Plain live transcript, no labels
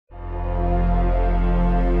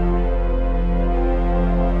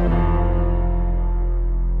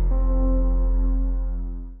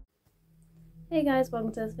Hey guys,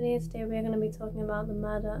 welcome to this video. Today we are going to be talking about the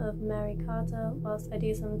murder of Mary Carter whilst I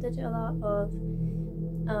do some digital art of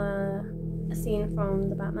a scene from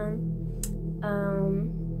the Batman.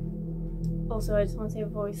 Also, I just want to say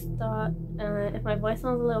before we start, if my voice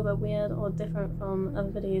sounds a little bit weird or different from other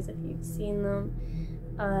videos if you've seen them,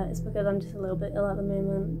 it's because I'm just a little bit ill at the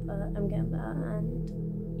moment, but I'm getting better, and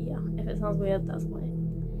yeah, if it sounds weird, that's why.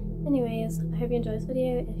 Anyways, I hope you enjoyed this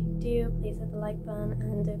video. If you do, please hit the like button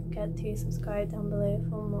and don't forget to subscribe down below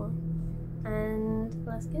for more. And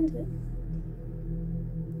let's get into it.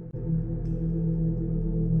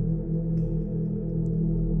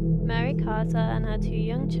 Mary Carter and her two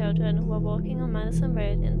young children were walking on Madison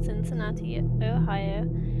Road in Cincinnati, Ohio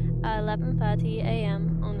at 11:30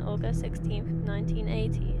 a.m. on August 16,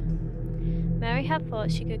 1980. Mary had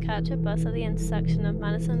thought she could catch a bus at the intersection of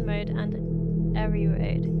Madison Road and Erie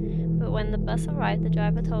Road, but when the bus arrived, the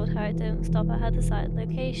driver told her it didn't stop at her desired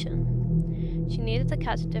location. She needed to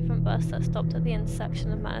catch a different bus that stopped at the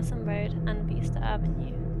intersection of Madison Road and Vista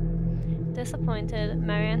Avenue. Disappointed,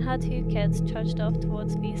 Mary and her two kids trudged off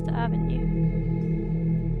towards Vista Avenue.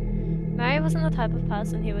 Mary wasn't the type of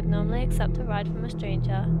person who would normally accept a ride from a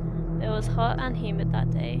stranger, but it was hot and humid that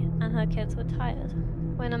day, and her kids were tired.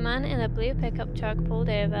 When a man in a blue pickup truck pulled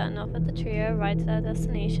over and offered the trio a ride to their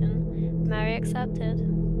destination, Mary accepted.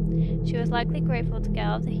 She was likely grateful to get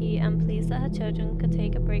out of the heat and pleased that her children could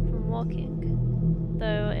take a break from walking,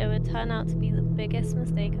 though it would turn out to be the biggest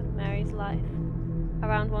mistake of Mary's life.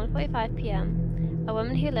 Around 1:45 p.m., a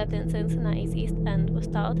woman who lived in Cincinnati's East End was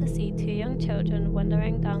startled to see two young children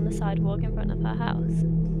wandering down the sidewalk in front of her house.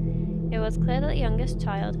 It was clear that the youngest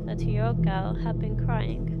child, a 2-year-old girl, had been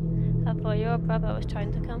crying. Her 4-year-old brother was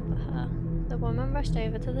trying to comfort her. The woman rushed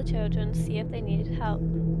over to the children to see if they needed help,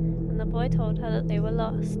 and the boy told her that they were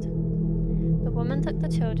lost. The woman took the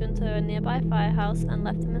children to a nearby firehouse and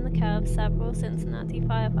left them in the care of several Cincinnati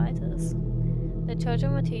firefighters. The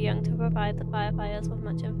children were too young to provide the firefighters with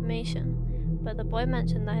much information, but the boy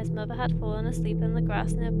mentioned that his mother had fallen asleep in the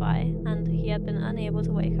grass nearby and he had been unable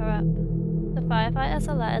to wake her up. The firefighters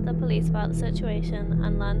alerted the police about the situation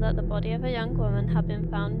and learned that the body of a young woman had been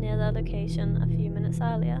found near their location a few minutes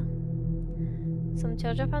earlier. Some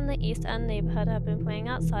children from the East End neighborhood had been playing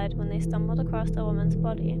outside when they stumbled across the woman's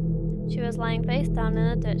body. She was lying face down in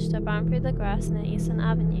a ditch that ran through the grass near Eastern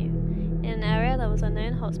Avenue, in an area that was a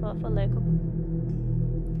known hotspot for local.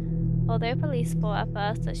 Although police thought at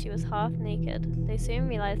first that she was half naked, they soon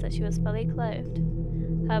realized that she was fully clothed.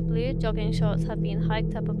 Her blue jogging shorts had been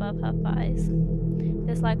hiked up above her thighs.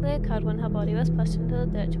 This likely occurred when her body was pushed into the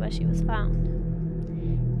ditch where she was found.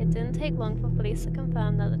 It didn't take long for police to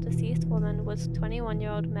confirm that the deceased woman was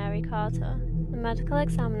 21-year-old Mary Carter. The medical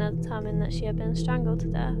examiner determined that she had been strangled to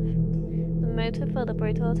death. The motive for the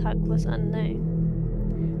brutal attack was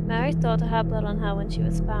unknown. Mary's daughter had blood on her when she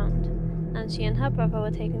was found, and she and her brother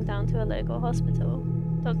were taken down to a local hospital.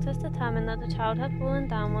 Doctors determined that the child had fallen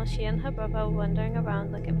down while she and her brother were wandering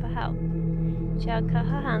around looking for help. She had cut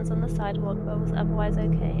her hands on the sidewalk but was otherwise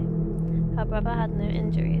okay. Her brother had no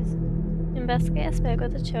injuries. Investigators spoke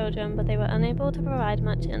with the children, but they were unable to provide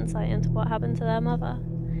much insight into what happened to their mother.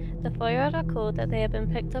 The 4-year-old recalled that they had been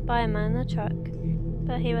picked up by a man in a truck,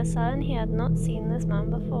 but he was certain he had not seen this man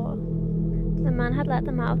before. The man had let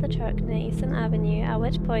them out of the truck near Eastern Avenue, at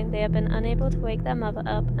which point they had been unable to wake their mother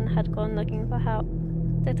up and had gone looking for help.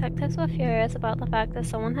 Detectives were furious about the fact that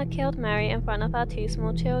someone had killed Mary in front of her two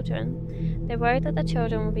small children. They worried that the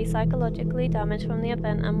children would be psychologically damaged from the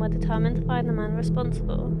event and were determined to find the man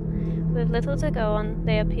responsible. With little to go on,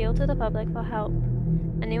 they appealed to the public for help.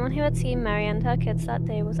 Anyone who had seen Mary and her kids that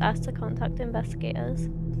day was asked to contact investigators.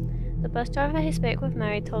 The bus driver who spoke with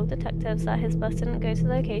Mary told detectives that his bus didn't go to the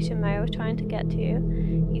location Mary was trying to get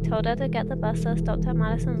to. He told her to get the bus that stopped at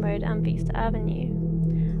Madison Road and Vista Avenue.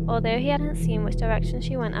 Although he hadn't seen which direction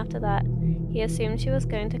she went after that, he assumed she was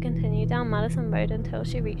going to continue down Madison Road until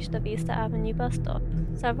she reached the Vista Avenue bus stop.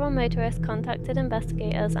 Several motorists contacted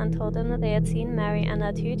investigators and told them that they had seen Mary and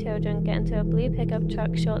her two children get into a blue pickup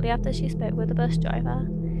truck shortly after she spoke with the bus driver.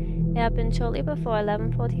 It had been shortly before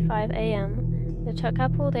 11:45 a.m. The truck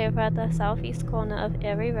had pulled over at the southeast corner of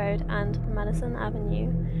Erie Road and Madison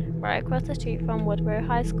Avenue, right across the street from Woodrow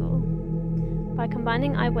High School. By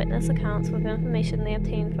combining eyewitness accounts with information they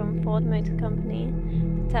obtained from Ford Motor Company,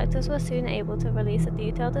 detectives were soon able to release a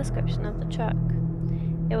detailed description of the truck.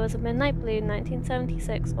 It was a midnight blue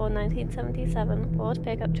 1976 or 1977 Ford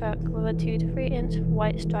pickup truck with a 2 to 3 inch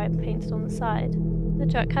white stripe painted on the side. The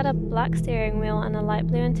truck had a black steering wheel and a light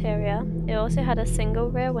blue interior. It also had a single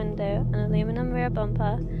rear window, an aluminum rear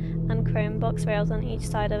bumper, and chrome box rails on each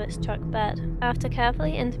side of its truck bed. After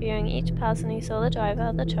carefully interviewing each person who saw the driver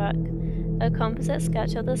of the truck, a composite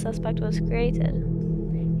sketch of the suspect was created.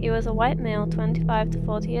 He was a white male, 25 to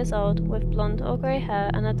 40 years old, with blonde or grey hair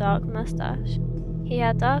and a dark mustache. He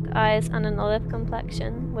had dark eyes and an olive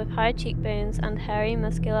complexion, with high cheekbones and hairy,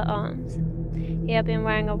 muscular arms. He had been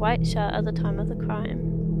wearing a white shirt at the time of the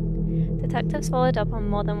crime. Detectives followed up on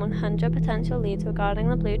more than 100 potential leads regarding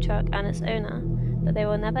the blue truck and its owner, but they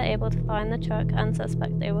were never able to find the truck and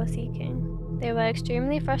suspect they were seeking. They were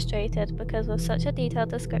extremely frustrated because with such a detailed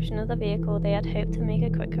description of the vehicle, they had hoped to make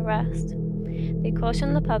a quick arrest. They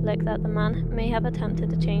cautioned the public that the man may have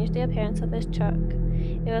attempted to change the appearance of his truck.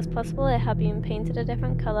 It was possible it had been painted a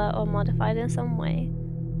different color or modified in some way.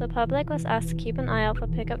 The public was asked to keep an eye out for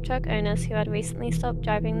pickup truck owners who had recently stopped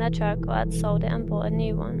driving their truck or had sold it and bought a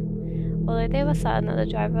new one. Although they were certain that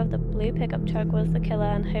the driver of the blue pickup truck was the killer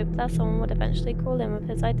and hoped that someone would eventually call in with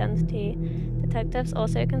his identity, detectives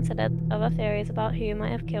also considered other theories about who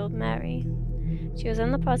might have killed Mary. She was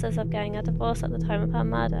in the process of getting a divorce at the time of her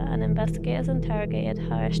murder, and investigators interrogated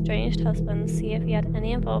her estranged husband to see if he had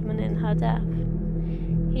any involvement in her death.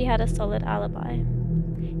 He had a solid alibi.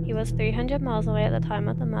 He was 300 miles away at the time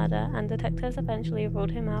of the murder, and detectives eventually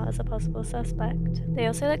ruled him out as a possible suspect. They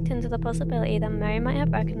also looked into the possibility that Mary might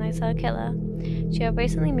have recognized her killer. She had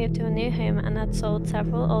recently moved to a new home and had sold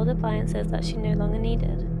several old appliances that she no longer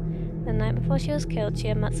needed. The night before she was killed, she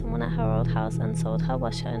had met someone at her old house and sold her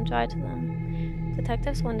washer and dryer to them.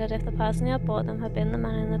 Detectives wondered if the person who had bought them had been the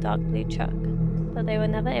man in the dark blue truck, but they were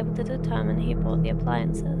never able to determine who bought the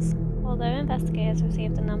appliances. Although investigators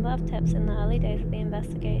received a number of tips in the early days of the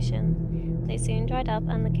investigation, they soon dried up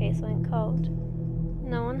and the case went cold.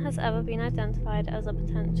 No one has ever been identified as a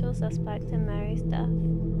potential suspect in Mary's death.